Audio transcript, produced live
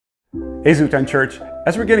Hey Zootown Church,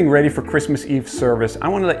 as we're getting ready for Christmas Eve service, I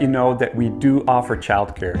want to let you know that we do offer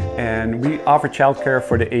childcare, and we offer childcare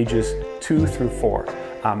for the ages 2 through 4.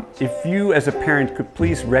 If you as a parent could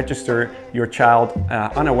please register your child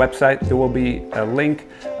on our website, there will be a link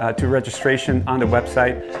to registration on the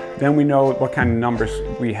website. Then we know what kind of numbers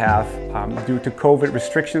we have. Due to COVID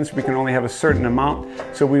restrictions, we can only have a certain amount.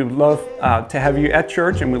 So we would love to have you at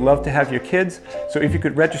church, and we'd love to have your kids. So if you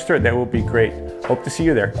could register, that would be great. Hope to see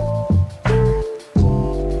you there.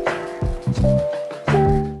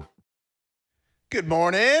 Good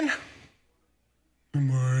morning. Good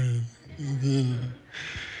morning.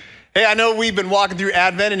 Hey, I know we've been walking through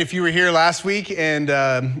Advent, and if you were here last week and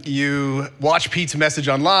you watched Pete's message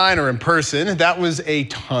online or in person, that was a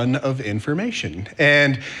ton of information.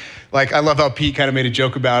 And I love how Pete kind of made a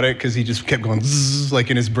joke about it because he just kept going zzz, like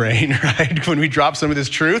in his brain, right? When we drop some of this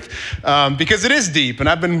truth, because it is deep. And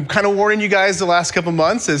I've been kind of warning you guys the last couple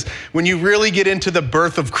months is when you really get into the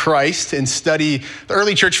birth of Christ and study the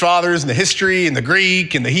early church fathers and the history and the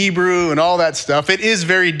Greek and the Hebrew and all that stuff, it is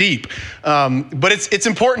very deep. But it's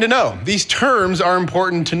important to know. These terms are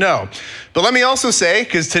important to know. But let me also say,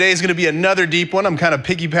 because today is going to be another deep one, I'm kind of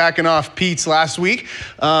piggybacking off Pete's last week,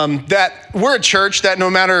 that we're a church that no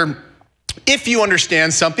matter if you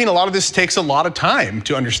understand something, a lot of this takes a lot of time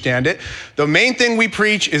to understand it. The main thing we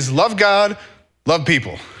preach is love God, love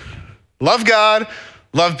people. Love God,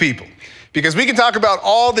 love people. Because we can talk about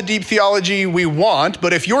all the deep theology we want,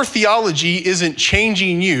 but if your theology isn't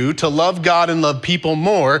changing you to love God and love people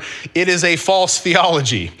more, it is a false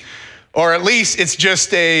theology. Or at least it's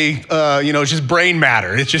just just brain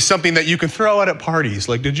matter. It's just something that you can throw out at parties.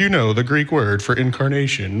 Like, did you know the Greek word for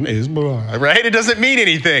incarnation is blah, right? It doesn't mean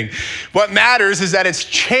anything. What matters is that it's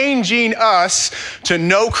changing us to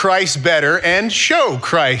know Christ better and show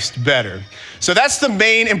Christ better. So that's the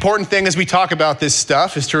main important thing as we talk about this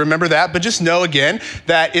stuff, is to remember that. But just know again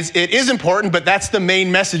that it is important, but that's the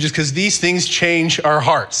main message, is because these things change our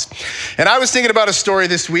hearts. And I was thinking about a story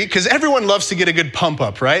this week, because everyone loves to get a good pump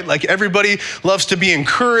up, right? Like everybody loves to be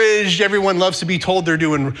encouraged. Everyone loves to be told they're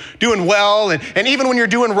doing well. And even when you're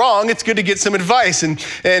doing wrong, it's good to get some advice. And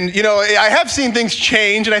I have seen things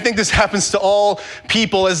change, and I think this happens to all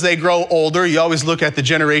people as they grow older. You always look at the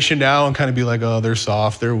generation now and kind of be like, oh, they're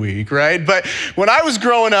soft, they're weak, right? But when I was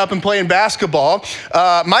growing up and playing basketball,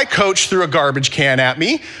 my coach threw a garbage can at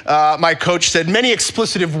me. My coach said many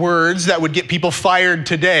explicive words that would get people fired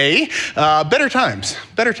today. Better times.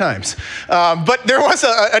 But there was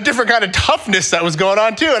a different kind of toughness that was going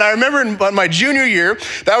on too. And I remember in my junior year,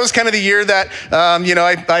 that was kind of the year that,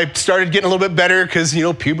 I started getting a little bit better because,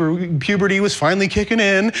 puberty was finally kicking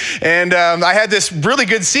in. And I had this really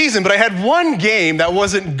good season, but I had one game that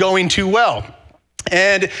wasn't going too well.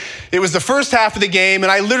 And it was the first half of the game,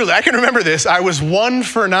 and I can remember this, I was 1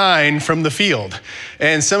 for 9 from the field.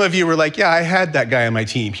 And some of you were like, yeah, I had that guy on my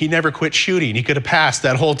team. He never quit shooting. He could have passed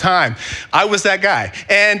that whole time. I was that guy.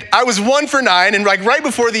 And I was 1 for 9, and right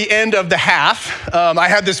before the end of the half, I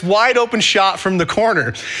had this wide open shot from the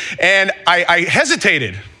corner. And I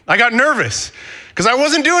hesitated. I got nervous because I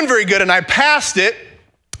wasn't doing very good, and I passed it.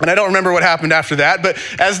 And I don't remember what happened after that, but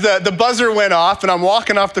as the buzzer went off and I'm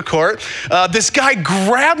walking off the court, this guy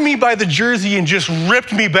grabbed me by the jersey and just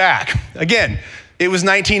ripped me back. Again, it was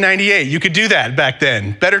 1998. You could do that back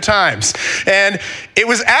then. Better times. And it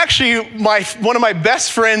was actually one of my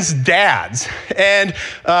best friend's dads. And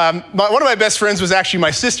one of my best friends was actually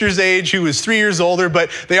my sister's age, who was 3 years older,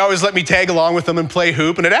 but they always let me tag along with them and play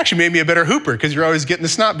hoop. And it actually made me a better hooper because you're always getting the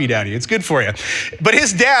snot beat out of you. It's good for you. But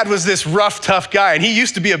his dad was this rough, tough guy. And he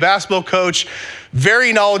used to be a basketball coach,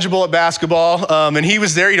 very knowledgeable at basketball. And he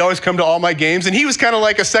was there. He'd always come to all my games. And he was kind of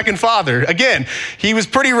like a second father. Again, he was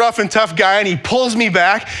pretty rough and tough guy. And he pulls me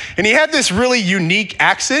back. And he had this really unique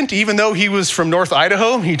accent. Even though he was from North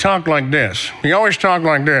Idaho, he talked like this. He always talked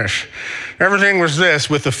like this. Everything was this,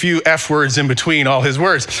 with a few F words in between all his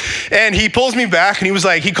words. And he pulls me back and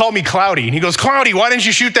he called me Cloudy. And he goes, Cloudy, why didn't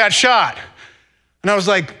you shoot that shot? And I was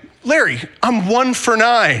like, Larry, I'm 1 for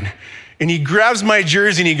 9. And he grabs my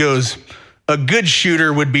jersey and he goes, a good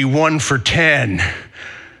shooter would be 1 for 10.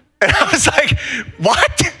 And I was like,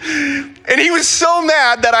 what? And he was so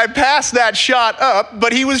mad that I passed that shot up,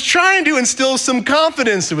 but he was trying to instill some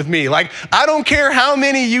confidence with me. Like, I don't care how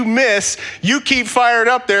many you miss, you keep fired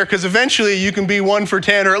up there because eventually you can be 1 for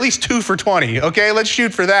 10 or at least 2 for 20. Okay, let's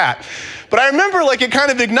shoot for that. But I remember it kind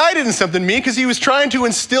of ignited in something in me because he was trying to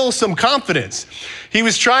instill some confidence. He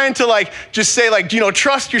was trying to just say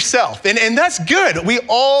trust yourself. And that's good. We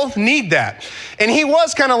all need that. And he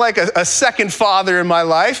was kind of like a second father in my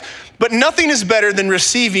life, but nothing is better than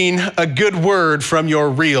receiving a good word from your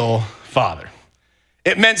real father.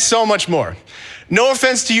 It meant so much more. No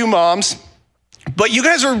offense to you moms, but you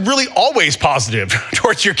guys are really always positive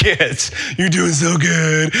towards your kids. You're doing so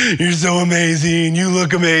good. You're so amazing. You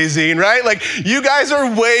look amazing, right? Like you guys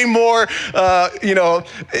are way more,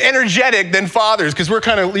 energetic than fathers because we're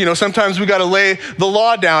kind of, sometimes we got to lay the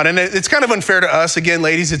law down. And it's kind of unfair to us. Again,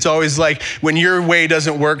 ladies, it's always like when your way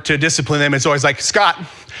doesn't work to discipline them, it's always like, Scott,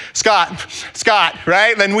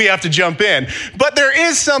 right? Then we have to jump in. But there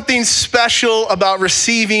is something special about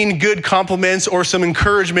receiving good compliments or some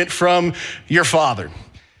encouragement from your father.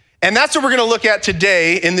 And that's what we're going to look at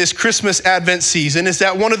today in this Christmas Advent season, is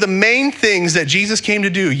that one of the main things that Jesus came to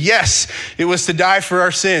do, yes, it was to die for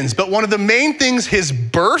our sins, but one of the main things his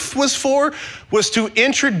birth was for was to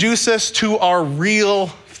introduce us to our real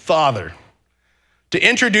Father, to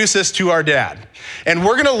introduce us to our dad. And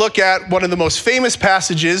we're gonna look at one of the most famous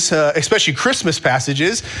passages, especially Christmas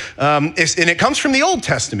passages, and it comes from the Old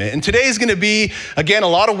Testament. And today is gonna be, again, a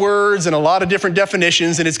lot of words and a lot of different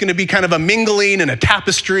definitions, and it's gonna be kind of a mingling and a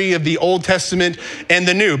tapestry of the Old Testament and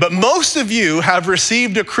the New. But most of you have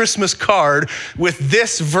received a Christmas card with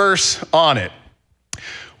this verse on it.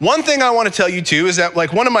 One thing I want to tell you too is that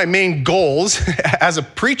one of my main goals as a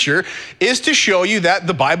preacher is to show you that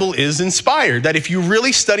the Bible is inspired, that if you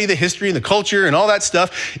really study the history and the culture and all that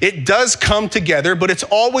stuff, it does come together, but it's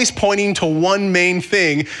always pointing to one main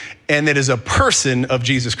thing, and that is a person of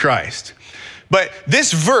Jesus Christ. But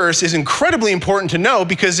this verse is incredibly important to know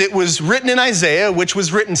because it was written in Isaiah, which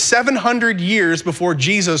was written 700 years before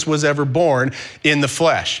Jesus was ever born in the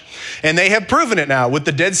flesh. And they have proven it now with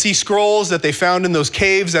the Dead Sea Scrolls that they found in those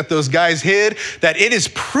caves that those guys hid, that it is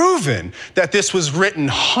proven that this was written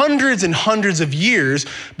hundreds and hundreds of years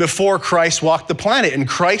before Christ walked the planet. And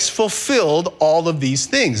Christ fulfilled all of these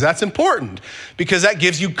things. That's important because that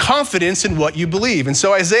gives you confidence in what you believe. And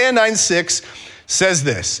so Isaiah 9:6 says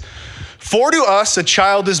this, "For to us a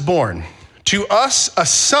child is born, to us a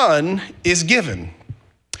son is given,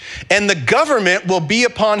 and the government will be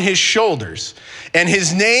upon his shoulders, and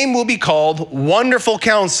his name will be called Wonderful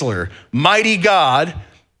Counselor, Mighty God,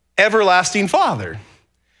 Everlasting Father,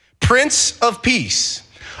 Prince of Peace.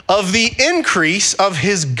 Of the increase of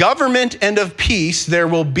his government and of peace there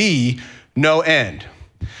will be no end."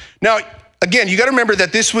 Now, again, you got to remember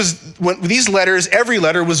that these letters, every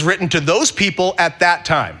letter was written to those people at that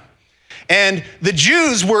time. And the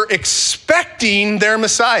Jews were expecting their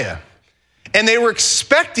Messiah. And they were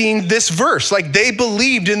expecting this verse. Like they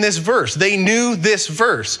believed in this verse. They knew this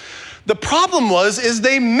verse. The problem is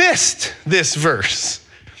they missed this verse.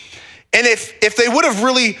 And if they would have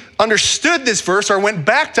really understood this verse or went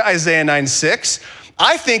back to Isaiah 9:6,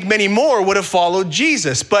 I think many more would have followed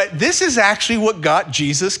Jesus. But this is actually what got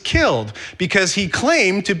Jesus killed because he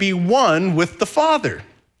claimed to be one with the Father.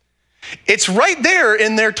 It's right there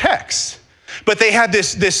in their text. But they had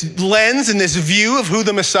this lens and this view of who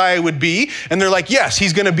the Messiah would be. And they're like, yes,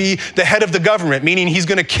 he's going to be the head of the government, meaning he's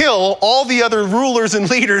going to kill all the other rulers and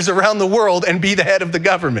leaders around the world and be the head of the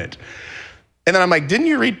government. And then I'm like, didn't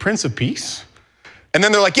you read Prince of Peace? And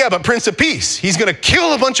then they're like, yeah, but Prince of Peace, he's going to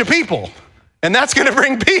kill a bunch of people. And that's going to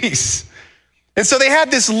bring peace. And so they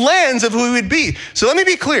had this lens of who he would be. So let me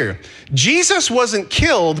be clear. Jesus wasn't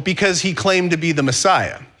killed because he claimed to be the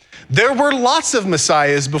Messiah. There were lots of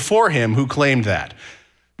messiahs before him who claimed that.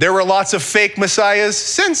 There were lots of fake messiahs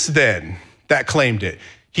since then that claimed it.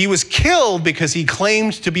 He was killed because he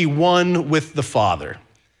claimed to be one with the Father.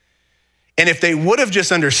 And if they would have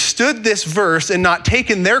just understood this verse and not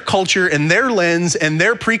taken their culture and their lens and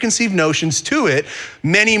their preconceived notions to it,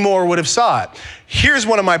 many more would have saw it. Here's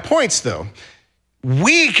one of my points though.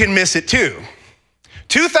 We can miss it too.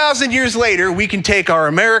 2,000 years later, we can take our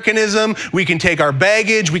Americanism, we can take our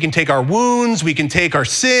baggage, we can take our wounds, we can take our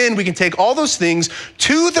sin, we can take all those things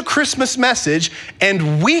to the Christmas message,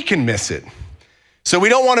 and we can miss it. So we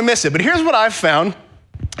don't want to miss it. But here's what I've found.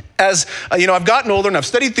 As I've gotten older and I've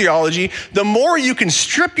studied theology, the more you can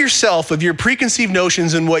strip yourself of your preconceived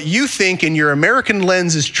notions and what you think in your American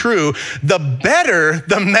lens is true, the better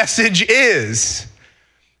the message is.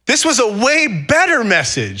 This was a way better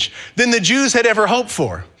message than the Jews had ever hoped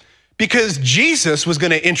for because Jesus was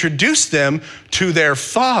going to introduce them to their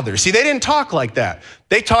Father. See, they didn't talk like that.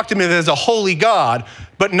 They talked to him as a holy God,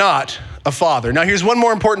 but not a father. Now, here's one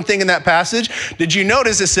more important thing in that passage. Did you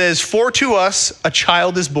notice it says, "For to us a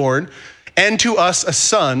child is born, and to us a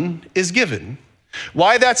son is given."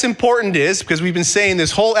 Why that's important is because we've been saying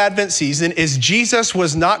this whole Advent season is Jesus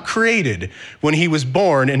was not created when he was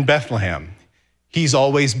born in Bethlehem. He's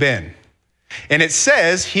always been. And it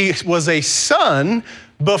says he was a son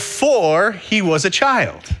before he was a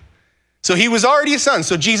child. So he was already a son.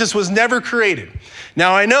 So Jesus was never created.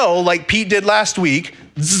 Now I know, like Pete did last week,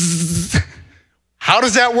 how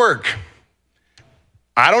does that work?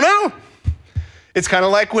 I don't know. It's kind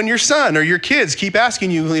of like when your son or your kids keep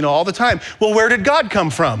asking you, all the time, well, where did God come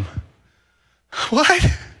from? What?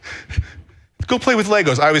 Go play with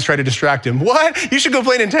Legos. I always try to distract him. What? You should go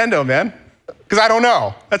play Nintendo, man. Because I don't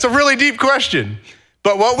know. That's a really deep question.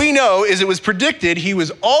 But what we know is it was predicted he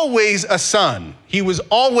was always a son. He was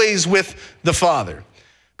always with the Father.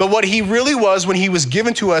 But what he really was when he was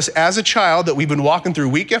given to us as a child that we've been walking through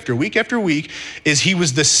week after week after week is he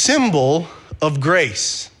was the symbol of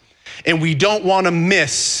grace. And we don't want to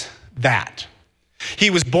miss that. He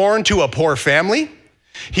was born to a poor family.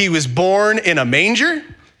 He was born in a manger.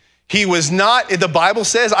 He was not, the Bible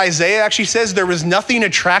says, Isaiah actually says there was nothing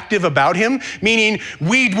attractive about him, meaning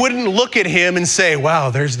we wouldn't look at him and say, wow,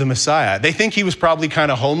 there's the Messiah. They think he was probably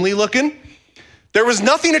kind of homely looking. There was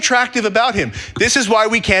nothing attractive about him. This is why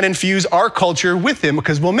we can't infuse our culture with him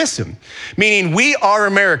because we'll miss him. Meaning we are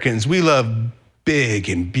Americans. We love big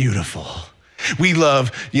and beautiful. We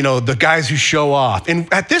love, the guys who show off.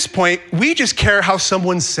 And at this point, we just care how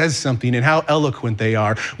someone says something and how eloquent they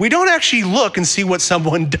are. We don't actually look and see what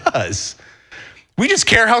someone does. We just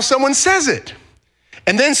care how someone says it.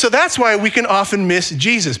 And then, so that's why we can often miss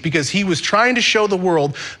Jesus because he was trying to show the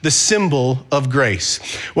world the symbol of grace.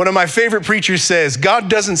 One of my favorite preachers says,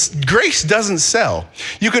 grace doesn't sell.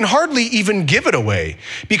 You can hardly even give it away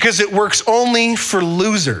because it works only for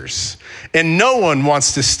losers. And no one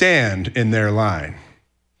wants to stand in their line.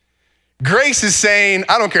 Grace is saying,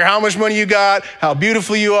 I don't care how much money you got, how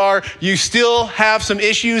beautiful you are, you still have some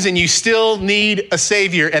issues and you still need a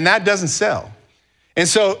savior, and that doesn't sell. And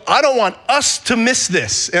so I don't want us to miss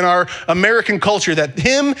this in our American culture, that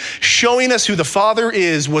him showing us who the Father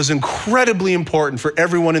is was incredibly important for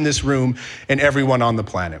everyone in this room and everyone on the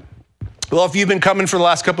planet. Well, if you've been coming for the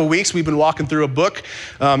last couple of weeks, we've been walking through a book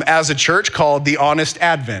as a church called The Honest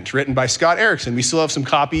Advent, written by Scott Erickson. We still have some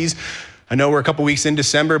copies. I know we're a couple weeks in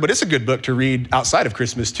December, but it's a good book to read outside of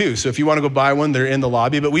Christmas too. So if you want to go buy one, they're in the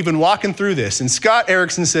lobby. But we've been walking through this, and Scott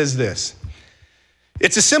Erickson says this: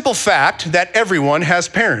 it's a simple fact that everyone has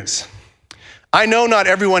parents. I know not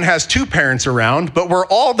everyone has two parents around, but we're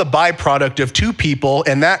all the byproduct of two people,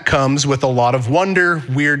 and that comes with a lot of wonder,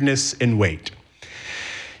 weirdness, and weight.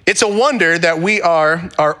 It's a wonder that we are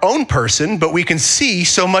our own person, but we can see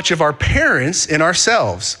so much of our parents in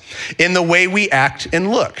ourselves, in the way we act and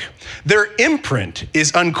look. Their imprint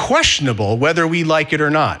is unquestionable, whether we like it or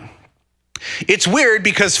not. It's weird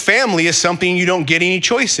because family is something you don't get any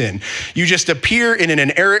choice in. You just appear in an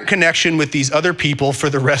inerrant connection with these other people for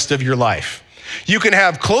the rest of your life. You can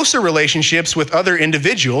have closer relationships with other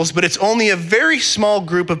individuals, but it's only a very small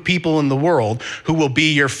group of people in the world who will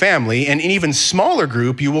be your family, and an even smaller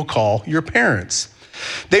group you will call your parents.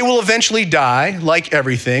 They will eventually die, like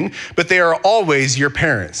everything, but they are always your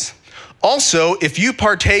parents. Also, if you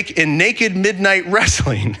partake in naked midnight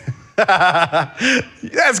wrestling,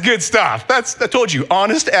 that's good stuff. I told you,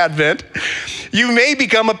 Honest Advent. You may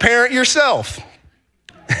become a parent yourself.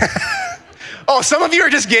 Oh, some of you are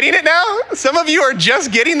just getting it now? Some of you are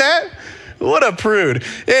just getting that? What a prude.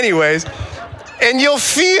 Anyways, and you'll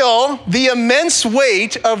feel the immense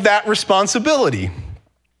weight of that responsibility.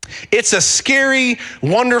 It's a scary,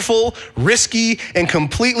 wonderful, risky, and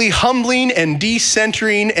completely humbling and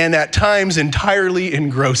decentering, and at times entirely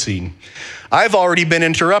engrossing. I've already been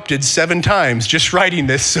interrupted 7 times just writing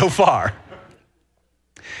this so far.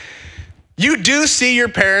 You do see your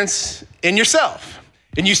parents in yourself,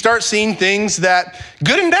 and you start seeing things that,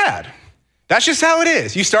 good and bad. That's just how it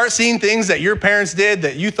is. You start seeing things that your parents did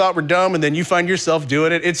that you thought were dumb, and then you find yourself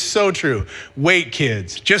doing it. It's so true. Wait,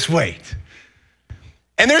 kids, just wait.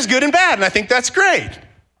 And there's good and bad, and I think that's great.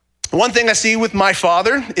 One thing I see with my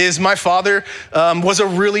father is my father was a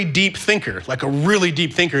really deep thinker, like a really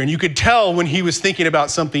deep thinker. And you could tell when he was thinking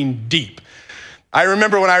about something deep. I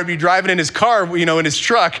remember when I would be driving in his car, in his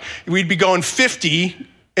truck, we'd be going 50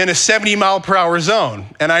 in a 70 mile per hour zone.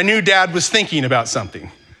 And I knew Dad was thinking about something.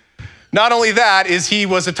 Not only that is he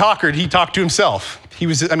was a talker. He talked to himself.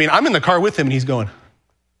 I'm in the car with him and he's going.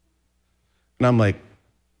 And I'm like,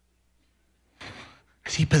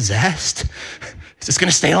 is he possessed? Is this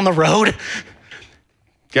gonna stay on the road?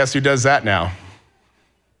 Guess who does that now?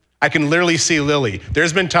 I can literally see Lily.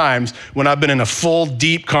 There's been times when I've been in a full,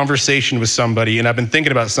 deep conversation with somebody and I've been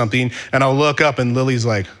thinking about something and I'll look up and Lily's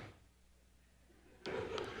like,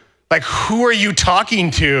 who are you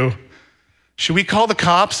talking to? Should we call the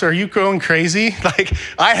cops? Are you going crazy?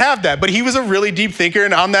 I have that, but he was a really deep thinker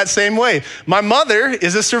and I'm that same way. My mother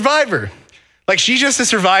is a survivor. She's just a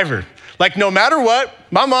survivor. No matter what,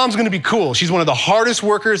 My mom's gonna be cool. She's one of the hardest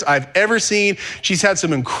workers I've ever seen. She's had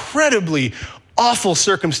some incredibly awful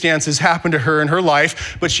circumstances happen to her in her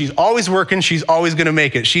life, but she's always working, she's always gonna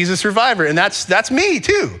make it. She's a survivor, and that's me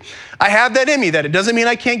too. I have that in me, that it doesn't mean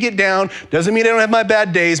I can't get down, doesn't mean I don't have my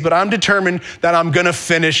bad days, but I'm determined that I'm gonna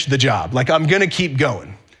finish the job. Like, I'm gonna keep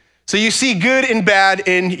going. So you see good and bad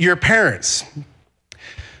in your parents.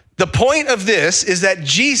 The point of this is that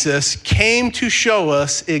Jesus came to show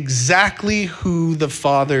us exactly who the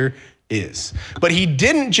Father is. But he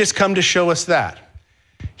didn't just come to show us that.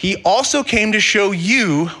 He also came to show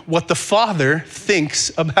you what the Father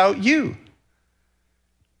thinks about you.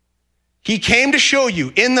 He came to show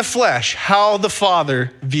you in the flesh how the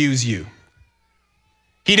Father views you.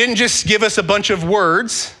 He didn't just give us a bunch of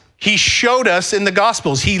words. He showed us in the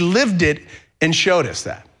Gospels. He lived it and showed us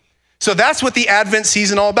that. So that's what the Advent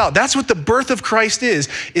season all about. That's what the birth of Christ is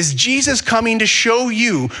Jesus coming to show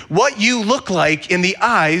you what you look like in the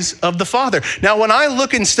eyes of the Father. Now, when I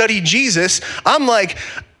look and study Jesus, I'm like,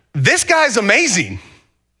 this guy's amazing.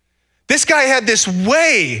 This guy had this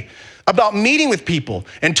way about meeting with people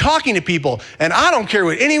and talking to people. And I don't care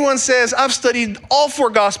what anyone says. I've studied all 4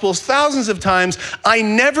 Gospels thousands of times. I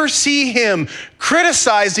never see him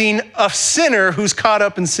criticizing a sinner who's caught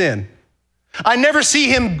up in sin. I never see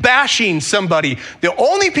him bashing somebody. The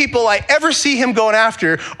only people I ever see him going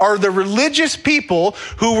after are the religious people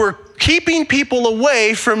who were keeping people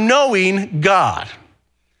away from knowing God,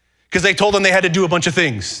 because they told them they had to do a bunch of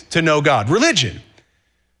things to know God. Religion.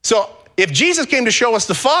 So if Jesus came to show us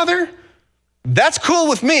the Father, that's cool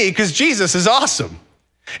with me, because Jesus is awesome.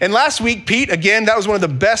 And last week, Pete, again, that was one of the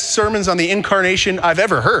best sermons on the incarnation I've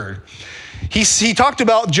ever heard. He talked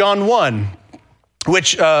about John 1,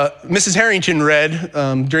 which Mrs. Harrington read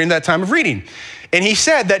during that time of reading. And he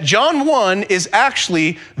said that John 1 is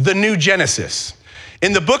actually the new Genesis.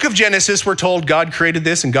 In the book of Genesis, we're told God created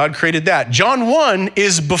this and God created that. John 1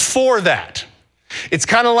 is before that. It's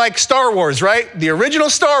kind of like Star Wars, right? The original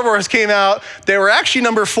Star Wars came out. They were actually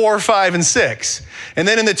number 4, 5, and 6. And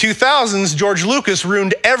then in the 2000s, George Lucas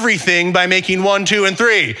ruined everything by making 1, 2, and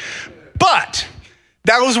 3. But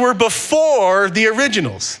those were before the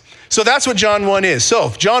originals. So that's what John 1 is. So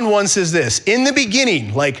John 1 says this: in the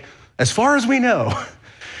beginning, like as far as we know,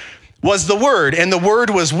 was the Word, and the Word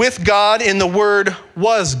was with God, and the Word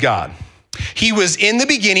was God. He was in the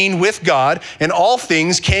beginning with God, and all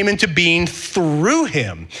things came into being through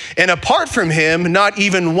him. And apart from him, not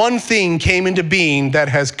even one thing came into being that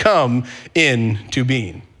has come into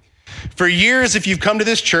being. For years, if you've come to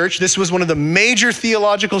this church, this was one of the major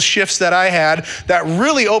theological shifts that I had that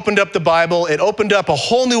really opened up the Bible. It opened up a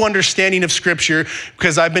whole new understanding of Scripture,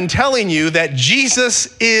 because I've been telling you that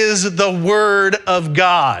Jesus is the Word of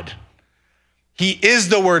God. He is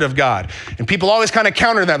the Word of God. And people always kind of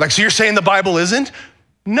counter that, like, so you're saying the Bible isn't?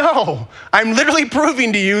 No, I'm literally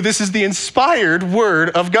proving to you this is the inspired Word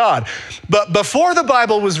of God. But before the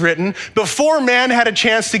Bible was written, before man had a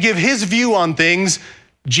chance to give his view on things,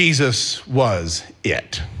 Jesus was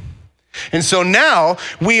it. And so now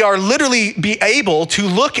we are literally be able to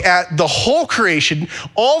look at the whole creation,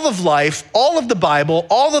 all of life, all of the Bible,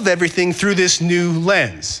 all of everything through this new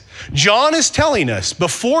lens. John is telling us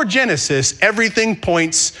before Genesis, everything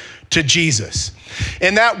points to Jesus.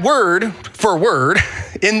 And that word for word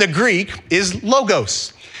in the Greek is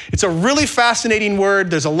logos. It's a really fascinating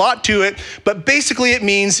word. There's a lot to it, but basically it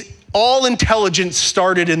means all intelligence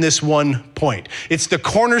started in this one point. It's the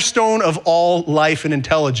cornerstone of all life and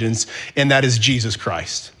intelligence, and that is Jesus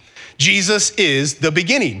Christ. Jesus is the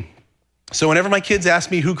beginning. So whenever my kids ask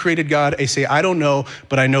me who created God, I say, I don't know,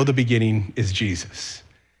 but I know the beginning is Jesus.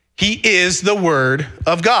 He is the Word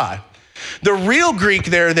of God. The real Greek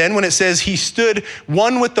there then, when it says he stood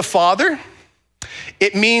one with the Father,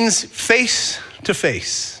 it means face to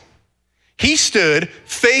face. He stood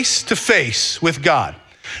face to face with God.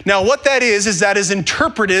 Now, what that is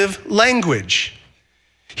interpretive language.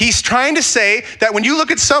 He's trying to say that when you look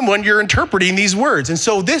at someone, you're interpreting these words. And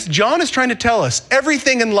so John is trying to tell us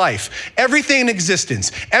everything in life, everything in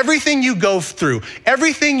existence, everything you go through,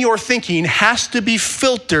 everything you're thinking has to be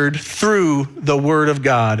filtered through the Word of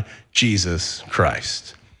God, Jesus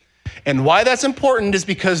Christ. And why that's important is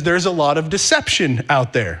because there's a lot of deception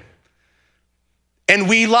out there. And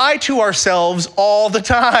we lie to ourselves all the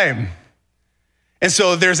time. And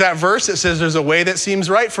so there's that verse that says there's a way that seems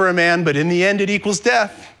right for a man, but in the end it equals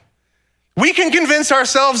death. We can convince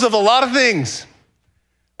ourselves of a lot of things.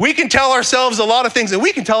 We can tell ourselves a lot of things, and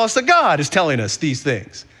we can tell us that God is telling us these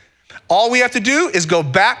things. All we have to do is go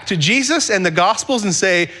back to Jesus and the Gospels and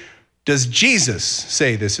say, does Jesus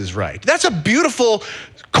say this is right? That's a beautiful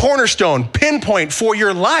cornerstone, pinpoint for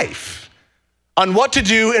your life. on what to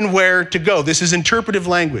do and where to go. This is interpretive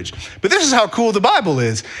language. But this is how cool the Bible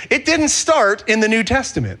is. It didn't start in the New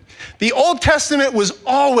Testament. The Old Testament was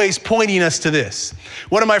always pointing us to this.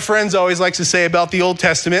 One of my friends always likes to say about the Old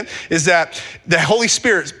Testament is that the Holy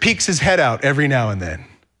Spirit peeks his head out every now and then.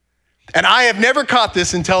 And I have never caught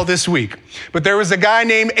this until this week, but there was a guy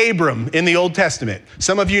named Abram in the Old Testament.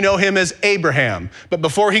 Some of you know him as Abraham, but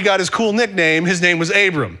before he got his cool nickname, his name was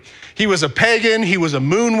Abram. He was a pagan, he was a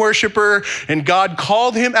moon worshiper, and God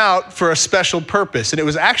called him out for a special purpose. And it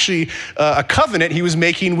was actually a covenant he was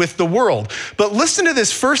making with the world. But listen to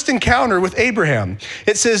this first encounter with Abraham.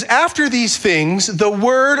 It says, after these things, the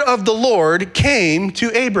word of the Lord came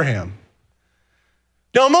to Abraham.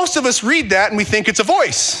 Now, most of us read that and we think it's a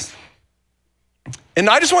voice. And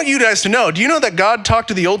I just want you guys to know, do you know that God talked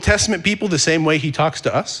to the Old Testament people the same way he talks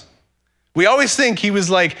to us? We always think he was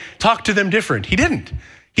like, talk to them different. He didn't.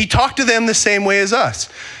 He talked to them the same way as us.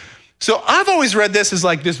 So I've always read this as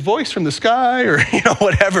like this voice from the sky or,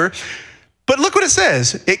 whatever. But look what it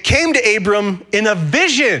says. It came to Abram in a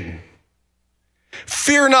vision.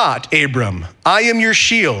 Fear not, Abram. I am your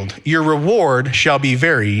shield. Your reward shall be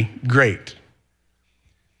very great.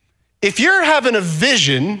 If you're having a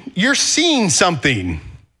vision, you're seeing something.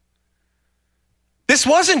 This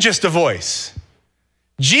wasn't just a voice.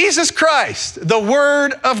 Jesus Christ, the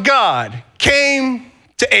Word of God, came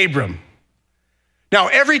to Abram. Now,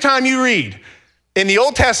 every time you read in the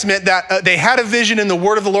Old Testament that they had a vision and the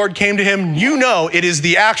Word of the Lord came to him, you know it is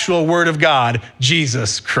the actual Word of God,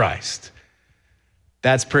 Jesus Christ.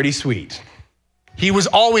 That's pretty sweet. He was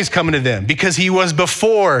always coming to them because he was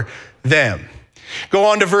before them. Go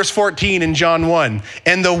on to verse 14 in John 1.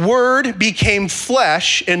 And the Word became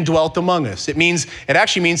flesh and dwelt among us. It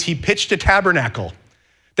actually means he pitched a tabernacle.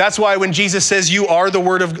 That's why when Jesus says you are the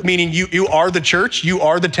Word of, meaning you are the church, you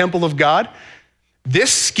are the temple of God,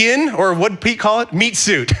 this skin, or what did Pete call it? Meat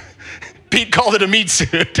suit. Pete called it a meat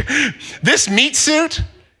suit. This meat suit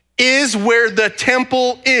is where the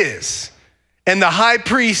temple is. And the high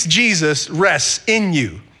priest, Jesus, rests in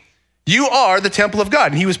you. You are the temple of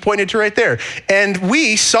God. And he was pointed to right there. And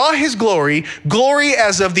we saw his glory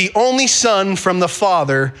as of the only Son from the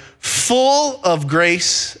Father, full of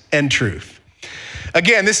grace and truth.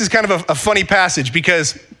 Again, this is kind of a funny passage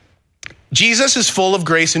because Jesus is full of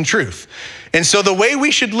grace and truth. And so the way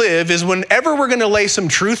we should live is whenever we're going to lay some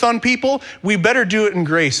truth on people, we better do it in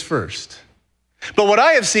grace first. But what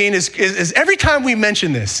I have seen is every time we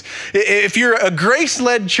mention this, if you're a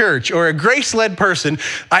grace-led church or a grace-led person,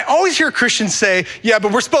 I always hear Christians say, yeah,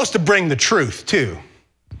 but we're supposed to bring the truth too.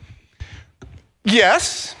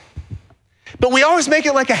 Yes, but we always make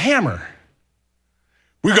it like a hammer.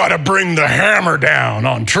 We got to bring the hammer down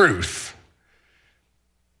on truth.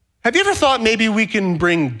 Have you ever thought maybe we can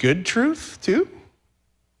bring good truth too?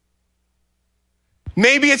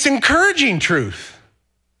 Maybe it's encouraging truth.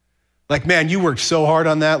 Like, man, you worked so hard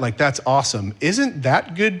on that. Like, that's awesome. Isn't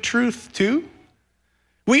that good truth too?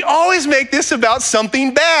 We always make this about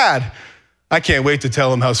something bad. I can't wait to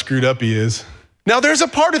tell him how screwed up he is. Now, there's a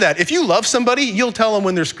part of that. If you love somebody, you'll tell them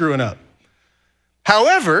when they're screwing up.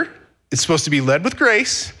 However, it's supposed to be led with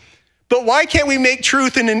grace. But why can't we make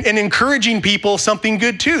truth and encouraging people something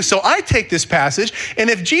good too? So I take this passage, and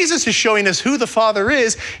if Jesus is showing us who the Father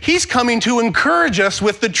is, he's coming to encourage us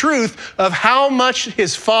with the truth of how much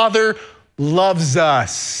his Father loves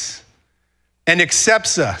us and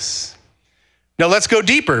accepts us. Now let's go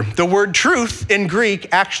deeper. The word truth in Greek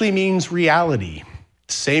actually means reality.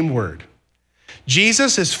 Same word.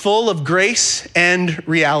 Jesus is full of grace and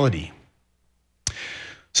reality.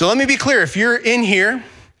 So let me be clear. If you're in here,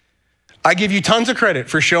 I give you tons of credit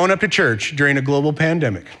for showing up to church during a global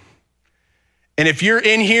pandemic. And if you're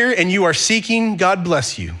in here and you are seeking, God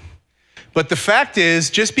bless you. But the fact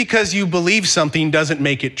is, just because you believe something doesn't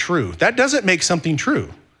make it true. That doesn't make something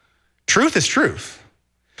true. Truth is truth.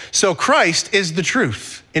 So Christ is the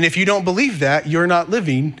truth. And if you don't believe that, you're not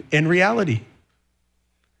living in reality.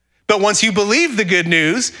 But once you believe the good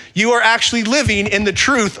news, you are actually living in the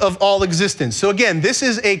truth of all existence. So again, this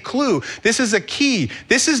is a clue. This is a key.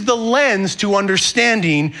 This is the lens to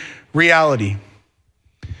understanding reality.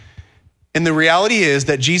 And the reality is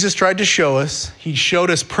that Jesus tried to show us, he showed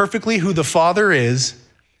us perfectly who the Father is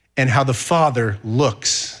and how the Father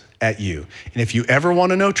looks at you. And if you ever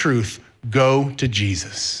want to know truth, go to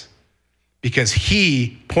Jesus because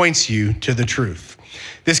he points you to the truth.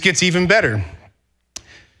 This gets even better.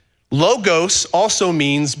 Logos also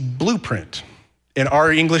means blueprint. In our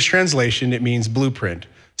English translation, it means blueprint.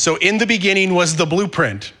 So in the beginning was the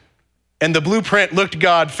blueprint, and the blueprint looked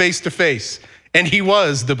God face to face, and he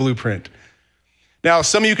was the blueprint. Now,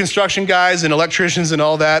 some of you construction guys and electricians and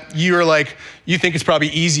all that, you think it's probably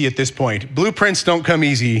easy at this point. Blueprints don't come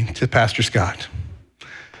easy to Pastor Scott.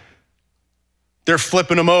 They're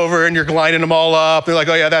flipping them over and you're lining them all up. They're like,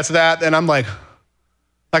 oh yeah, that's that. And I'm like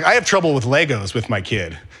I have trouble with Legos with my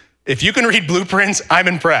kid. If you can read blueprints, I'm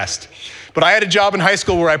impressed. But I had a job in high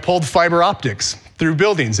school where I pulled fiber optics through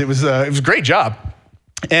buildings. It was a great job.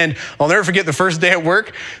 And I'll never forget the first day at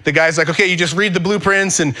work, the guy's like, okay, you just read the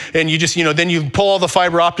blueprints and you just, then you pull all the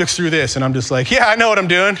fiber optics through this. And I'm just like, yeah, I know what I'm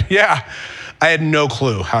doing. Yeah. I had no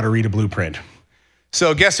clue how to read a blueprint.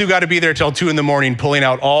 So guess who got to be there till 2 a.m. pulling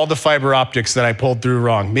out all the fiber optics that I pulled through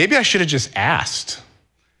wrong? Maybe I should have just asked,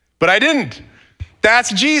 but I didn't.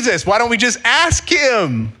 That's Jesus. Why don't we just ask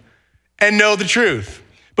him and know the truth?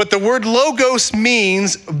 But the word logos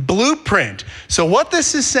means blueprint. So what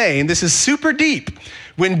this is saying, this is super deep.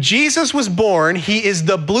 When Jesus was born, he is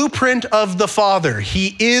the blueprint of the Father.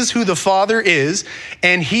 He is who the Father is,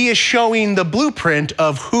 and he is showing the blueprint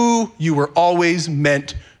of who you were always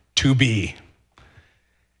meant to be.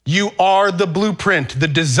 You are the blueprint, the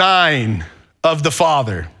design of the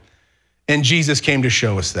Father. And Jesus came to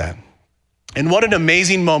show us that. And what an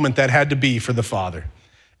amazing moment that had to be for the Father.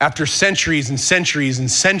 After centuries and centuries and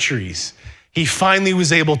centuries, he finally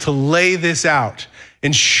was able to lay this out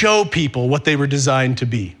and show people what they were designed to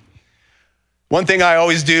be. One thing I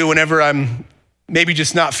always do whenever I'm maybe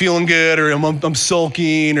just not feeling good or I'm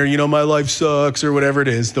sulking or, my life sucks or whatever it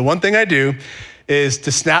is, the one thing I do is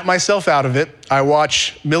to snap myself out of it. I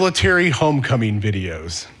watch military homecoming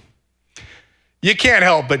videos. You can't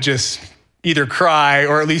help but just either cry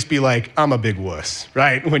or at least be like, I'm a big wuss,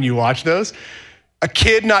 right? When you watch those. A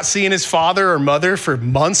kid not seeing his father or mother for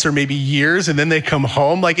months or maybe years, and then they come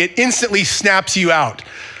home, it instantly snaps you out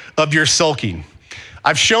of your sulking.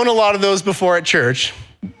 I've shown a lot of those before at church.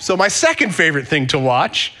 So my second favorite thing to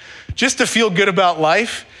watch, just to feel good about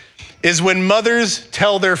life, is when mothers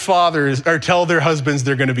tell their fathers or tell their husbands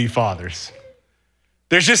they're gonna be fathers.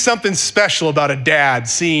 There's just something special about a dad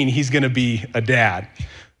seeing he's gonna be a dad.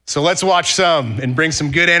 So let's watch some and bring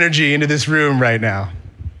some good energy into this room right now.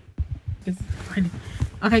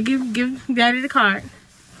 Okay, give Daddy the card.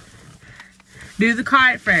 Do the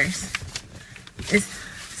card first. It's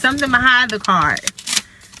something behind the card.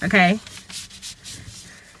 Okay?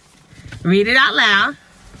 Read it out loud.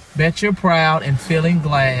 Bet you're proud and feeling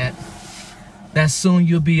glad that soon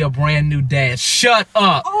you'll be a brand new dad. Shut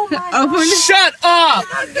up! Oh my God. Shut up!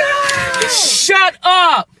 Oh my God. Shut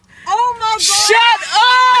up! Oh my God. Shut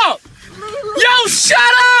up! Yo, shut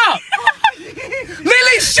up!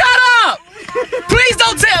 Lily, shut up! Please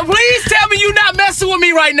tell me you're not messing with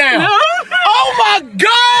me right now. No. Oh my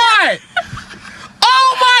God!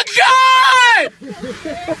 Oh my God!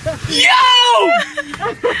 Yo!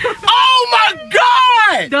 Oh my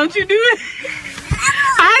God! Don't you do it?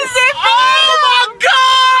 I Oh my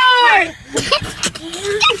God!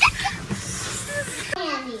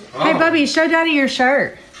 Hey, Bubby, show Daddy your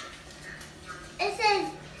shirt. It says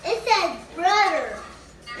brother.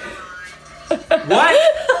 What?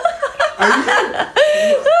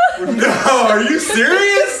 Are you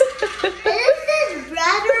serious? It says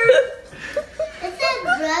brother. It says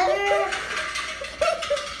brother.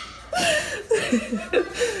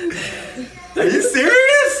 Are you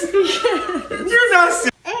serious? You're not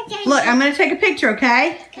serious. Okay. Look, I'm going to take a picture,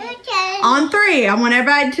 okay? Okay. On 3. I want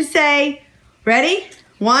everybody to say, ready?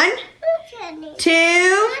 1,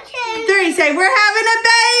 2, 3. Say, we're having a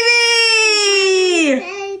baby!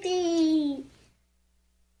 Baby.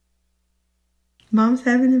 Mom's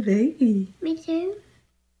having a baby. Me too.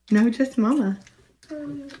 No, just Mama.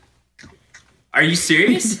 Are you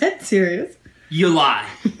serious? That's serious. You lie.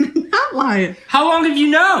 Not lying. How long have you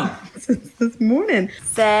known? Since this morning.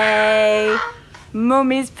 Say,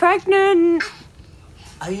 Mommy's pregnant.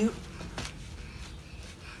 Are you?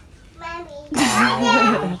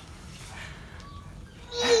 Mommy.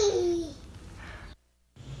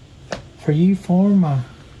 For you form a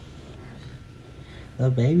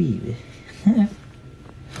baby.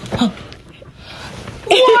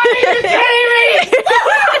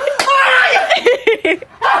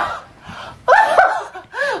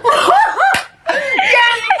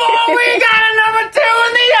 We got a number 2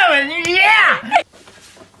 in the oven. Yeah.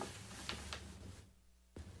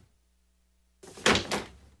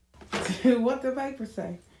 What the paper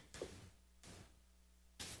say?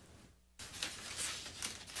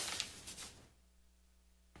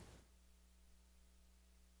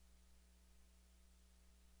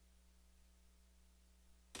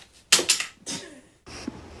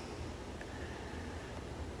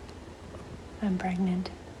 I'm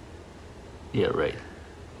pregnant. Yeah, right.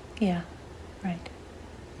 Yeah, right.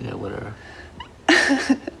 Yeah, whatever.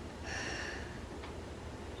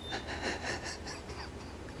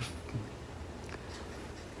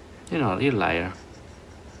 You're a liar.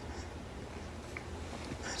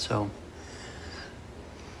 So,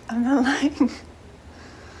 I'm not lying.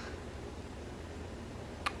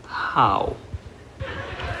 how?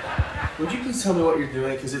 Would you please tell me what you're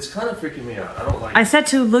doing? Because it's kind of freaking me out. I don't like I it. said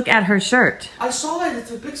to look at her shirt. I saw it.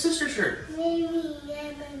 It's a big sister shirt.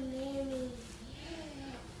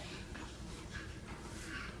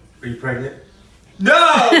 Are you pregnant? No!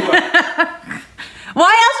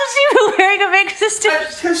 Why else would she be wearing a big sister?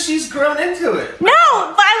 Because she's grown into it. No,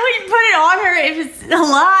 I wouldn't put it on her if it's a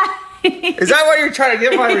lie. Is that what you're trying to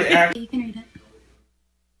get my reaction? You can read it.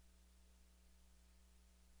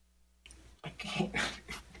 I can't.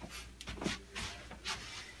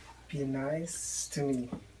 Be nice to me.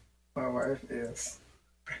 My wife is.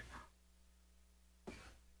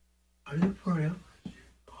 Are you for real?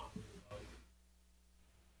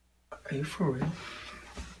 Are you for real? Are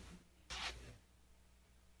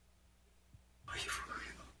you for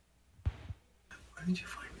real? Where did you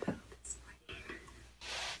find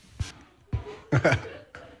that?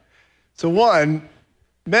 So one,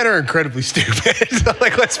 men are incredibly stupid.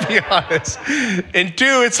 Like, let's be honest. And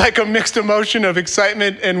two, it's like a mixed emotion of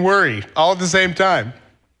excitement and worry all at the same time.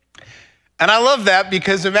 And I love that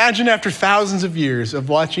because imagine after thousands of years of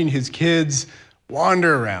watching his kids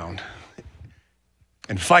wander around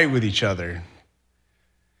and fight with each other,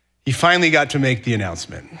 he finally got to make the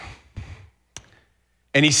announcement.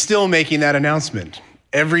 And he's still making that announcement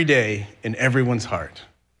every day in everyone's heart.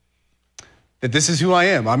 That this is who I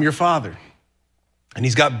am. I'm your father. And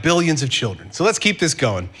he's got billions of children. So let's keep this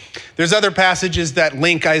going. There's other passages that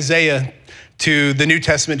link Isaiah to the New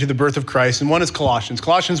Testament, to the birth of Christ. And one is Colossians.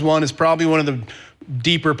 Colossians 1 is probably one of the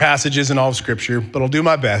deeper passages in all of Scripture, but I'll do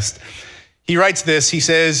my best. He writes this. He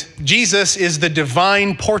says, Jesus is the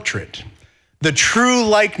divine portrait, the true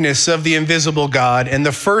likeness of the invisible God, and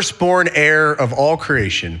the firstborn heir of all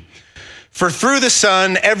creation. For through the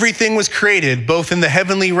Son, everything was created, both in the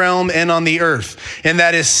heavenly realm and on the earth, and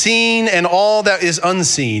that is seen and all that is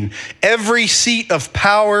unseen. Every seat of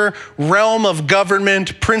power, realm of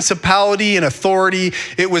government, principality, and authority,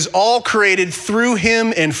 it was all created through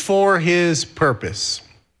him and for his purpose.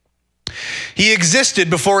 He existed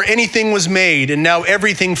before anything was made, and now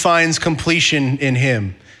everything finds completion in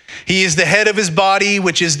him. He is the head of his body,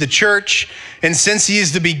 which is the church. And since he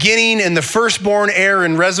is the beginning and the firstborn heir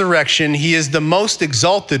in resurrection, he is the most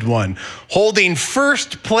exalted one, holding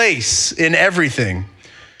first place in everything.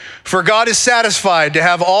 For God is satisfied to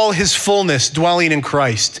have all his fullness dwelling in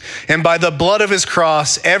Christ. And by the blood of his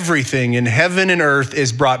cross, everything in heaven and earth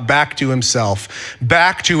is brought back to himself,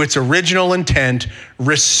 back to its original intent,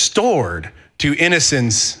 restored to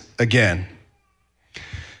innocence again.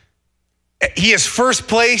 He is first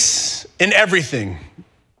place in everything.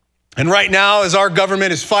 And right now, as our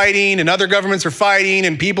government is fighting and other governments are fighting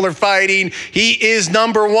and people are fighting, he is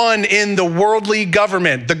number one in the worldly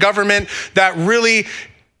government, the government that really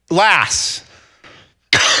lasts,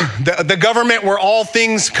 the government where all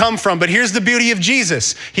things come from. But here's the beauty of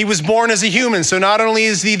Jesus. He was born as a human. So not only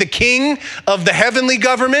is he the king of the heavenly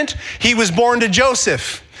government, he was born to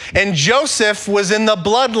Joseph. And Joseph was in the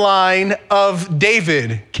bloodline of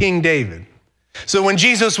David, King David. So when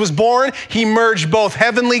Jesus was born, he merged both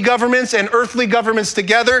heavenly governments and earthly governments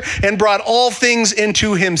together and brought all things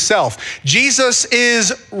into himself. Jesus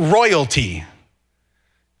is royalty.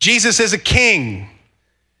 Jesus is a king.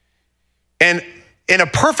 And in a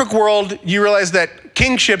perfect world, you realize that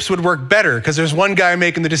kingships would work better because there's one guy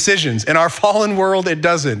making the decisions. In our fallen world, it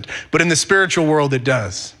doesn't. But in the spiritual world, it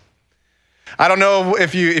does. I don't know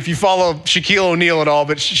if you follow Shaquille O'Neal at all,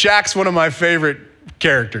 but Shaq's one of my favorite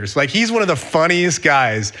characters. Like, he's one of the funniest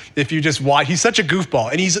guys if you just watch. He's such a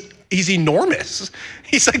goofball, and he's enormous.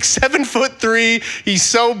 He's like 7'3". He's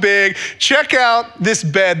so big. Check out this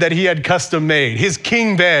bed that he had custom made. His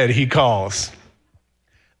king bed, he calls.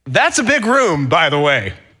 That's a big room, by the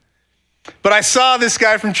way. But I saw this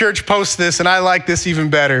guy from church post this, and I like this even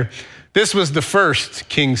better. This was the first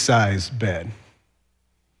king-size bed.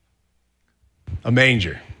 A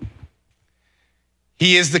manger.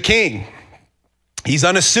 He is the king. He's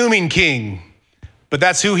unassuming king, but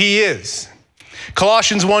that's who he is.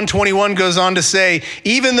 Colossians 1:21 goes on to say,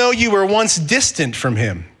 even though you were once distant from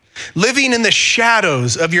him, living in the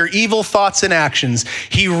shadows of your evil thoughts and actions,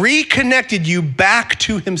 he reconnected you back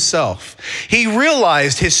to himself. He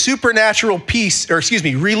realized his supernatural peace,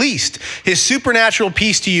 released his supernatural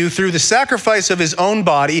peace to you through the sacrifice of his own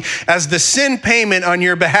body as the sin payment on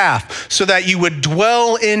your behalf, so that you would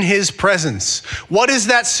dwell in his presence. What is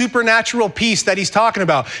that supernatural peace that he's talking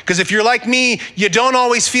about? Because if you're like me, you don't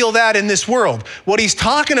always feel that in this world. What he's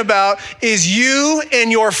talking about is you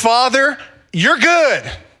and your Father, you're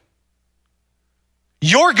good.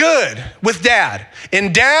 You're good with dad,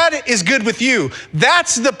 and dad is good with you.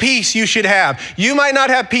 That's the peace you should have. You might not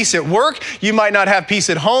have peace at work. You might not have peace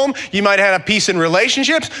at home. You might have peace in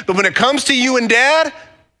relationships, but when it comes to you and dad,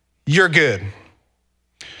 you're good.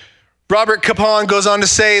 Robert Capon goes on to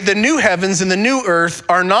say, the new heavens and the new earth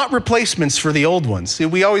are not replacements for the old ones. See,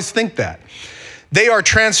 we always think that. They are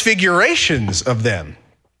transfigurations of them.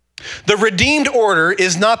 The redeemed order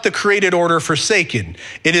is not the created order forsaken.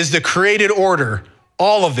 It is the created order,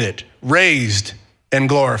 all of it, raised and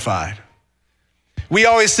glorified. We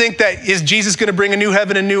always think that, is Jesus going to bring a new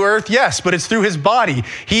heaven and new earth? Yes, but it's through his body.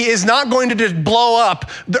 He is not going to just blow up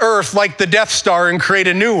the earth like the Death Star and create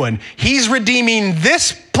a new one. He's redeeming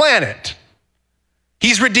this planet.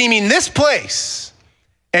 He's redeeming this place,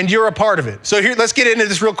 and you're a part of it. So here, let's get into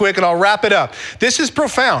this real quick and I'll wrap it up. This is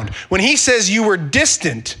profound. When he says you were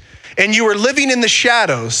distant and you were living in the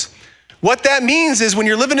shadows, what that means is when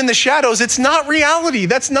you're living in the shadows, it's not reality.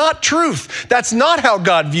 That's not truth. That's not how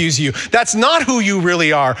God views you. That's not who you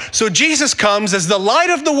really are. So Jesus comes as the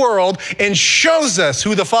light of the world and shows us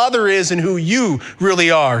who the Father is and who you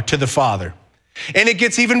really are to the Father. And it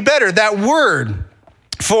gets even better. That word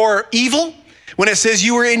for evil, when it says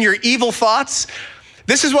you were in your evil thoughts,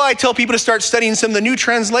 this is why I tell people to start studying some of the new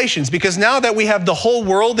translations, because now that we have the whole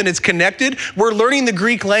world and it's connected, we're learning the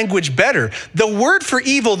Greek language better. The word for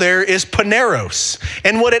evil there is poneros,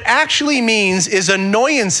 and what it actually means is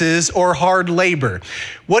annoyances or hard labor.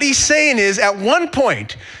 What he's saying is, at one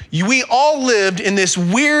point, we all lived in this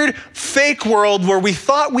weird fake world where we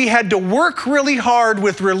thought we had to work really hard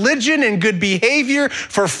with religion and good behavior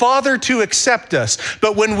for Father to accept us.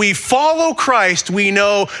 But when we follow Christ, we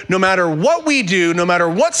know no matter what we do, no matter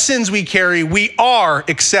what sins we carry, we are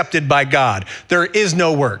accepted by God. There is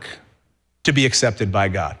no work to be accepted by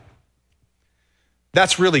God.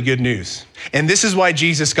 That's really good news. And this is why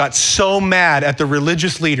Jesus got so mad at the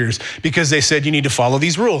religious leaders, because they said, you need to follow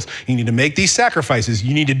these rules. You need to make these sacrifices.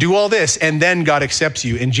 You need to do all this, and then God accepts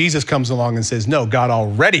you. And Jesus comes along and says, no, God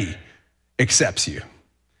already accepts you.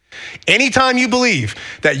 Anytime you believe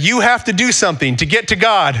that you have to do something to get to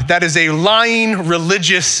God, that is a lying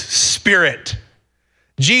religious spirit.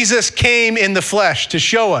 Jesus came in the flesh to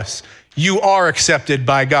show us you are accepted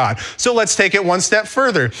by God. So let's take it one step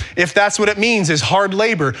further. If that's what it means is hard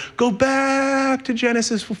labor, go back to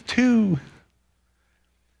Genesis 2.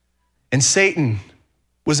 And Satan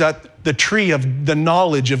was at the tree of the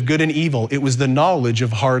knowledge of good and evil. It was the knowledge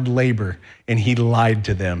of hard labor. And he lied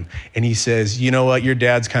to them. And he says, you know what? Your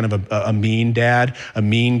dad's kind of a mean dad, a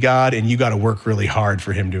mean God, and you got to work really hard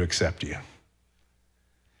for him to accept you.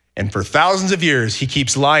 And for thousands of years, he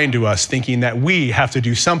keeps lying to us, thinking that we have to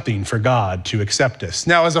do something for God to accept us.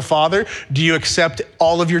 Now, as a father, do you accept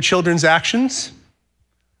all of your children's actions?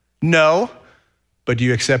 No. But do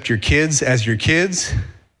you accept your kids as your kids?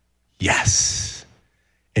 Yes.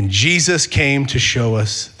 And Jesus came to show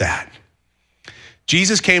us that.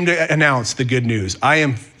 Jesus came to announce the good news. I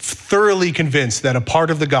am thoroughly convinced that a part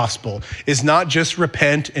of the gospel is not just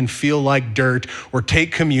repent and feel like dirt or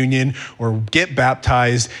take communion or get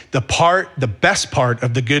baptized. The best part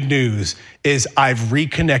of the good news is I've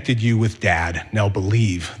reconnected you with dad. Now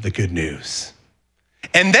believe the good news.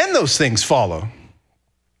 And then those things follow.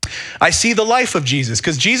 I see the life of Jesus,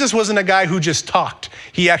 because Jesus wasn't a guy who just talked.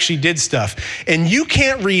 He actually did stuff. And you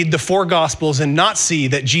can't read the 4 Gospels and not see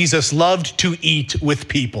that Jesus loved to eat with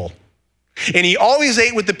people. And he always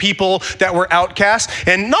ate with the people that were outcast.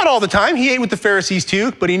 And not all the time. He ate with the Pharisees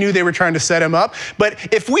too, but he knew they were trying to set him up.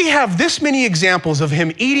 But if we have this many examples of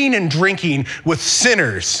him eating and drinking with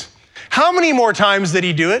sinners, how many more times did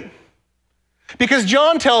he do it? Because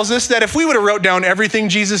John tells us that if we would have wrote down everything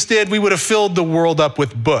Jesus did, we would have filled the world up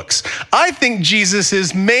with books. I think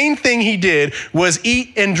Jesus's main thing he did was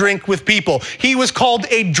eat and drink with people. He was called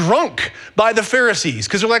a drunk by the Pharisees,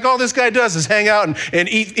 because they're like, all this guy does is hang out and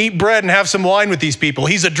eat bread and have some wine with these people.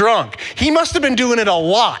 He's a drunk. He must have been doing it a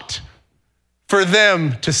lot for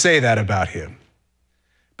them to say that about him.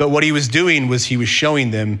 But what he was doing was he was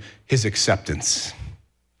showing them his acceptance.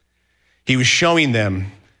 He was showing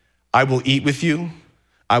them, I will eat with you.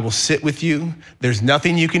 I will sit with you. There's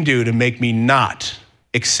nothing you can do to make me not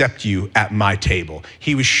accept you at my table.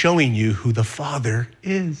 He was showing you who the Father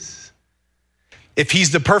is. If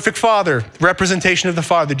he's the perfect Father, representation of the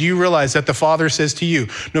Father, do you realize that the Father says to you,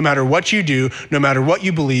 no matter what you do, no matter what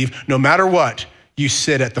you believe, no matter what, you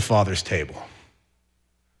sit at the Father's table?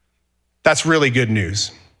 That's really good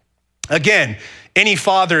news. Again, any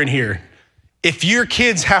father in here, if your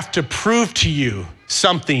kids have to prove to you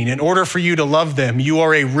something in order for you to love them, you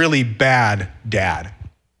are a really bad dad.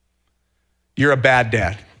 You're a bad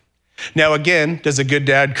dad. Now, again, does a good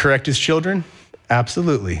dad correct his children?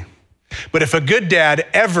 Absolutely. But if a good dad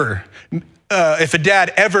ever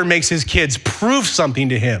makes his kids prove something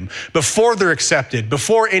to him before they're accepted,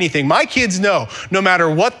 before anything, my kids know no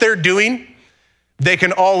matter what they're doing, they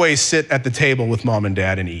can always sit at the table with mom and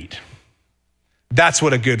dad and eat. That's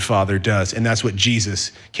what a good father does, and that's what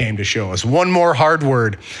Jesus came to show us. One more hard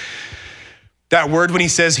word. That word when he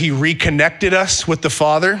says he reconnected us with the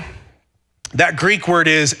Father, that Greek word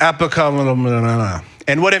is apokalomena.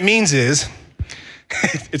 And what it means is,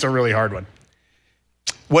 it's a really hard one.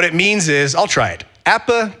 What it means is, I'll try it,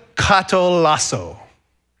 apokatolasso.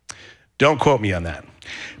 Don't quote me on that.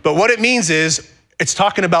 But what it means is, it's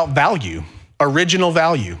talking about value, original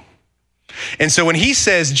value. And so when he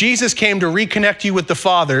says Jesus came to reconnect you with the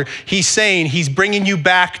Father, he's saying he's bringing you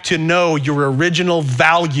back to know your original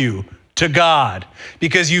value to God,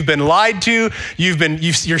 because you've been lied to,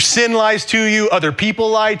 your sin lies to you, other people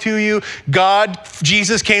lie to you.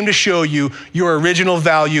 Jesus came to show you your original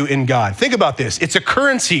value in God. Think about this. It's a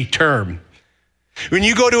currency term. When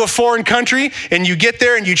you go to a foreign country and you get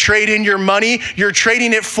there and you trade in your money, you're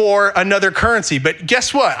trading it for another currency. But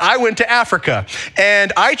guess what? I went to Africa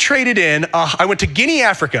and I went to Guinea,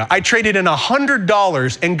 Africa. I traded in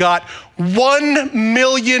 $100 and got 1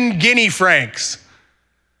 million Guinea francs.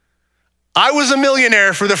 I was a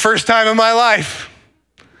millionaire for the first time in my life,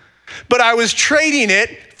 but I was trading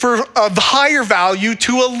it for a higher value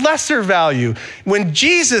to a lesser value. When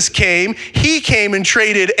Jesus came, he came and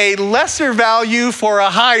traded a lesser value for a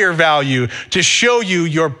higher value to show you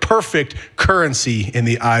your perfect currency in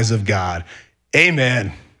the eyes of God.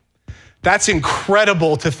 Amen. That's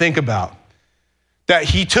incredible to think about. That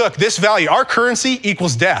he took this value, our currency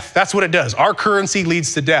equals death. That's what it does. Our currency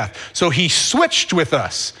leads to death. So he switched with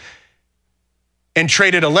us and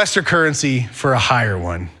traded a lesser currency for a higher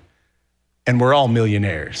one. And we're all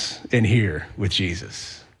millionaires in here with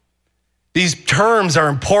Jesus. These terms are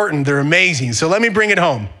important. They're amazing. So let me bring it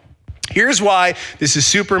home. Here's why this is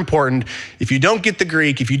super important. If you don't get the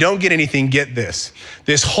Greek, if you don't get anything, get this.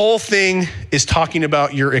 This whole thing is talking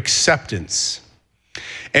about your acceptance.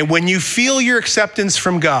 And when you feel your acceptance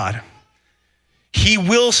from God, he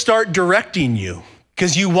will start directing you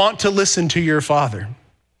because you want to listen to your Father.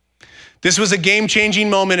 This was a game-changing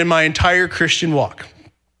moment in my entire Christian walk.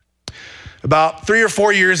 About 3 or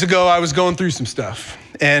 4 years ago, I was going through some stuff.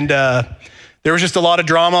 And there was just a lot of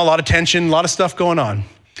drama, a lot of tension, a lot of stuff going on.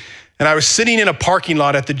 And I was sitting in a parking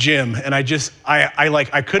lot at the gym, and I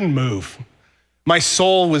couldn't move. My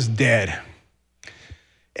soul was dead.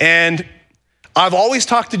 And I've always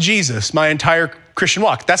talked to Jesus my entire Christian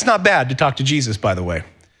walk. That's not bad to talk to Jesus, by the way.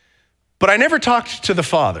 But I never talked to the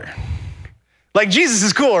Father. Like, Jesus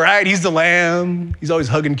is cool, right? He's the Lamb. He's always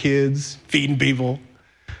hugging kids, feeding people.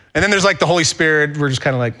 And then there's like the Holy Spirit. We're just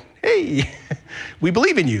kind of like, hey, we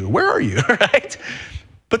believe in you. Where are you, right?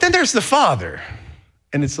 But then there's the Father.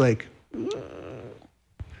 And it's like,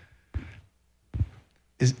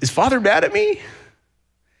 is Father mad at me?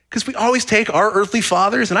 Because we always take our earthly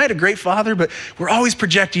fathers, and I had a great father, but we're always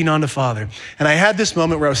projecting onto Father. And I had this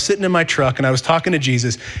moment where I was sitting in my truck and I was talking to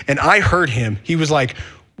Jesus, and I heard him. He was like,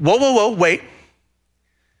 whoa, wait.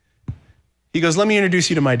 He goes, let me introduce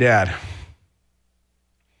you to my dad.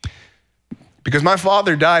 Because my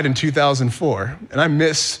father died in 2004, and I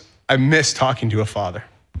miss talking to a father.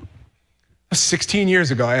 16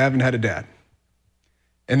 years ago, I haven't had a dad.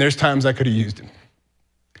 And there's times I could have used him.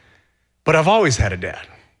 But I've always had a dad.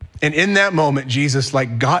 And in that moment, Jesus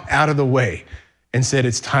got out of the way and said,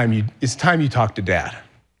 it's time you talk to dad.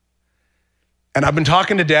 And I've been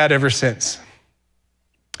talking to dad ever since.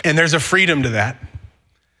 And there's a freedom to that.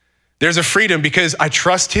 There's a freedom because I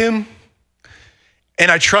trust him. And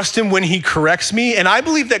I trust him when he corrects me. And I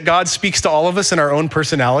believe that God speaks to all of us in our own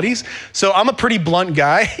personalities. So I'm a pretty blunt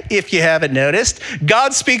guy, if you haven't noticed.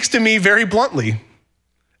 God speaks to me very bluntly.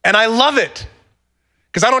 And I love it.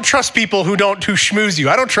 Because I don't trust people who schmooze you.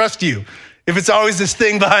 I don't trust you if it's always this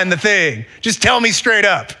thing behind the thing. Just tell me straight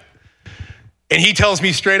up. And he tells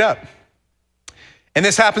me straight up. And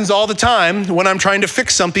this happens all the time when I'm trying to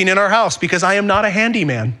fix something in our house because I am not a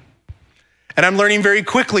handyman. And I'm learning very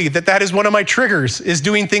quickly that that is one of my triggers, is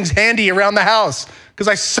doing things handy around the house, because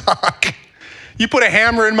I suck. You put a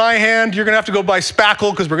hammer in my hand, you're gonna have to go buy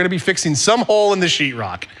spackle because we're gonna be fixing some hole in the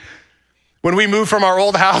sheetrock. When we moved from our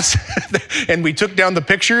old house and we took down the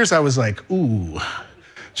pictures, I was like, ooh,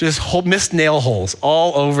 just missed nail holes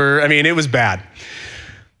all over. I mean, it was bad.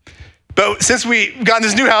 But since we got in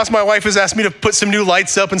this new house, my wife has asked me to put some new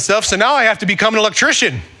lights up and stuff, so now I have to become an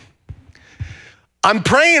electrician. I'm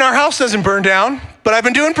praying our house doesn't burn down, but I've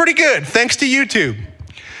been doing pretty good, thanks to YouTube.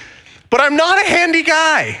 But I'm not a handy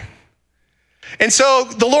guy. And so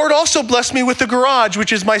the Lord also blessed me with the garage,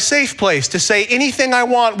 which is my safe place to say anything I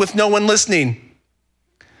want with no one listening.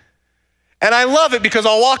 And I love it because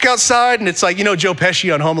I'll walk outside and it's like, you know, Joe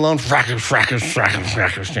Pesci on Home Alone, frackers.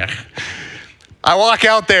 I walk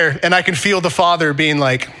out there and I can feel the Father being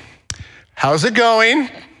like, how's it going?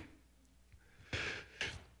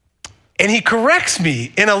 And he corrects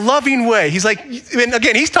me in a loving way. He's like, and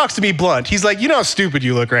again, he talks to me blunt. He's like, you know how stupid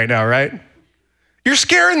you look right now, right? You're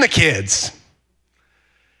scaring the kids.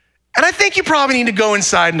 And I think you probably need to go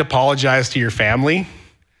inside and apologize to your family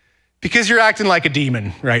because you're acting like a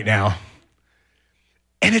demon right now.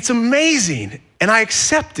 And it's amazing, and I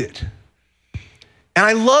accept it. And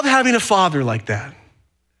I love having a father like that.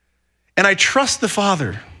 And I trust the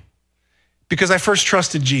Father because I first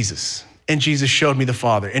trusted Jesus, and Jesus showed me the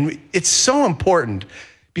Father. And it's so important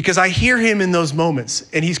because I hear him in those moments,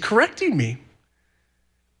 and he's correcting me.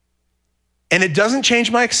 And it doesn't change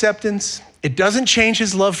my acceptance. It doesn't change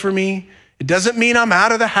his love for me. It doesn't mean I'm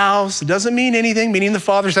out of the house. It doesn't mean anything, meaning the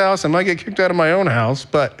Father's house. I might get kicked out of my own house,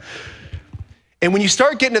 and when you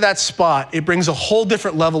start getting to that spot, it brings a whole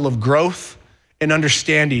different level of growth and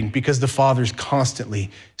understanding because the Father's constantly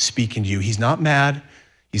speaking to you. He's not mad.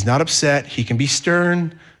 He's not upset. He can be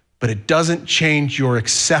stern, but it doesn't change your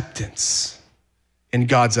acceptance in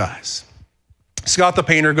God's eyes. Scott the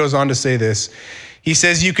painter goes on to say this. He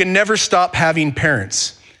says, you can never stop having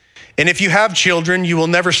parents. And if you have children, you will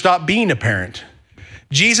never stop being a parent.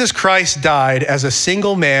 Jesus Christ died as a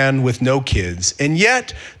single man with no kids, and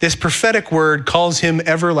yet this prophetic word calls him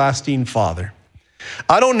Everlasting Father.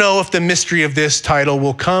 I don't know if the mystery of this title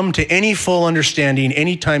will come to any full understanding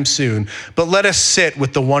anytime soon, but let us sit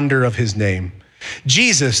with the wonder of his name.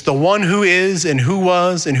 Jesus, the one who is and who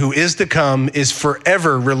was and who is to come, is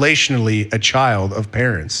forever relationally a child of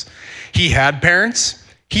parents. He had parents,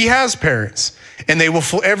 he has parents, and they will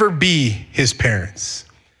forever be his parents.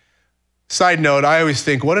 Side note, I always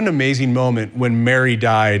think, what an amazing moment when Mary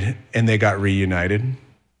died and they got reunited.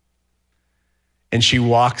 And she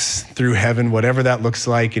walks through heaven, whatever that looks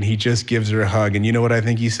like, and he just gives her a hug. And you know what I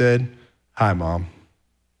think he said? Hi, Mom.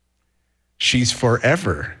 She's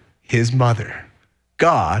forever his mother.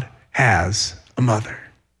 God has a mother.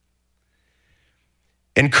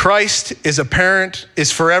 And Christ is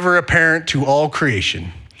forever a parent to all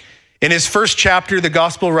creation. In his first chapter, the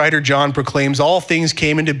gospel writer John proclaims all things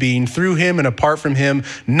came into being through him, and apart from him,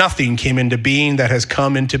 nothing came into being that has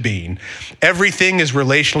come into being. Everything is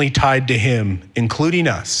relationally tied to him, including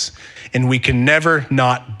us, and we can never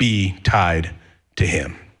not be tied to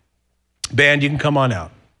him. Band, you can come on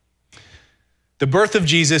out. The birth of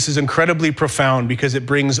Jesus is incredibly profound because it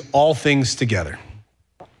brings all things together.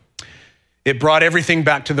 It brought everything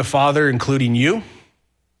back to the Father, including you.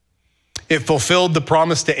 It fulfilled the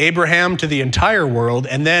promise to Abraham to the entire world,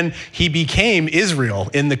 and then he became Israel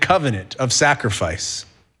in the covenant of sacrifice.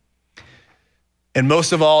 And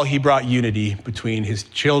most of all, he brought unity between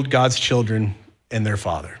God's children and their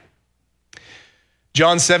Father.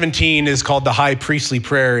 John 17 is called the high priestly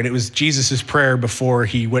prayer, and it was Jesus' prayer before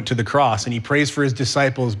he went to the cross, and he prays for his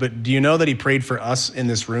disciples, but do you know that he prayed for us in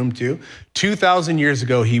this room too? 2,000 years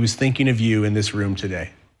ago, he was thinking of you in this room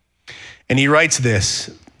today. And he writes this,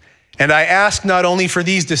 and I ask not only for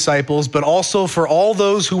these disciples, but also for all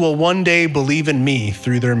those who will one day believe in me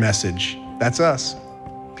through their message. That's us.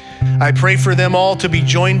 I pray for them all to be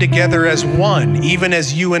joined together as one, even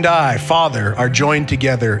as you and I, Father, are joined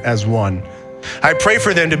together as one. I pray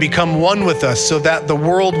for them to become one with us so that the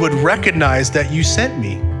world would recognize that you sent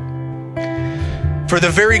me. For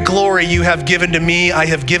the very glory you have given to me, I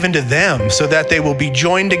have given to them so that they will be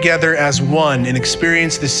joined together as one and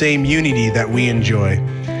experience the same unity that we enjoy.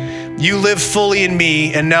 You live fully in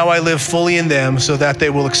me, and now I live fully in them so that they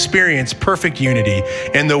will experience perfect unity,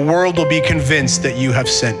 and the world will be convinced that you have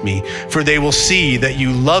sent me, for they will see that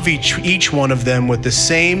you love each one of them with the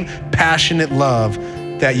same passionate love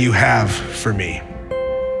that you have for me.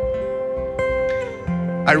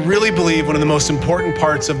 I really believe one of the most important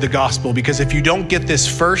parts of the gospel, because if you don't get this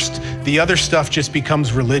first, the other stuff just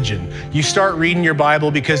becomes religion. You start reading your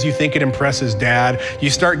Bible because you think it impresses dad. You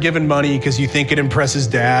start giving money because you think it impresses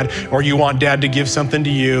dad, or you want dad to give something to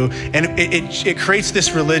you. And it creates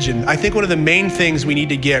this religion. I think one of the main things we need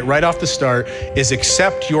to get right off the start is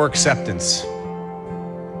accept your acceptance.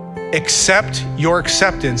 Accept your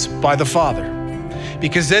acceptance by the Father.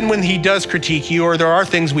 Because then when he does critique you, or there are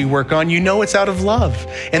things we work on, you know it's out of love,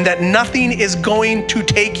 and that nothing is going to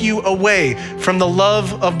take you away from the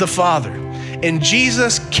love of the Father. And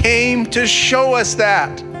Jesus came to show us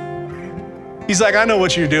that. He's like, I know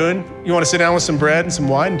what you're doing. You want to sit down with some bread and some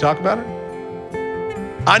wine and talk about it?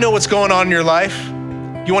 I know what's going on in your life.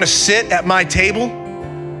 You want to sit at my table?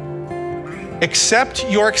 Accept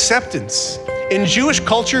your acceptance. In Jewish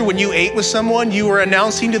culture, when you ate with someone, you were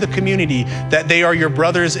announcing to the community that they are your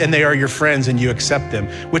brothers and they are your friends, and you accept them,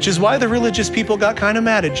 which is why the religious people got kind of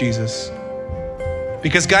mad at Jesus.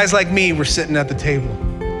 Because guys like me were sitting at the table.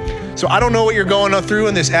 So I don't know what you're going through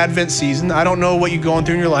in this Advent season. I don't know what you're going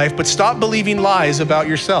through in your life, but stop believing lies about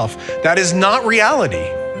yourself. That is not reality.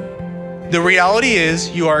 The reality is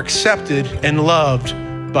you are accepted and loved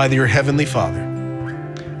by your Heavenly Father.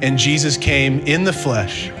 And Jesus came in the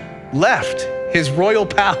flesh, left his royal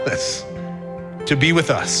palace to be with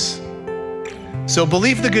us. So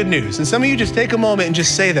believe the good news. And some of you just take a moment and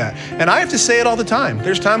just say that. And I have to say it all the time.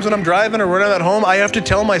 There's times when I'm driving or when I'm at home, I have to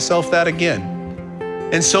tell myself that again.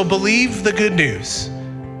 And so believe the good news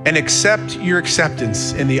and accept your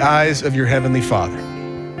acceptance in the eyes of your Heavenly Father.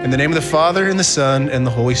 In the name of the Father and the Son and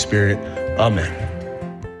the Holy Spirit, amen.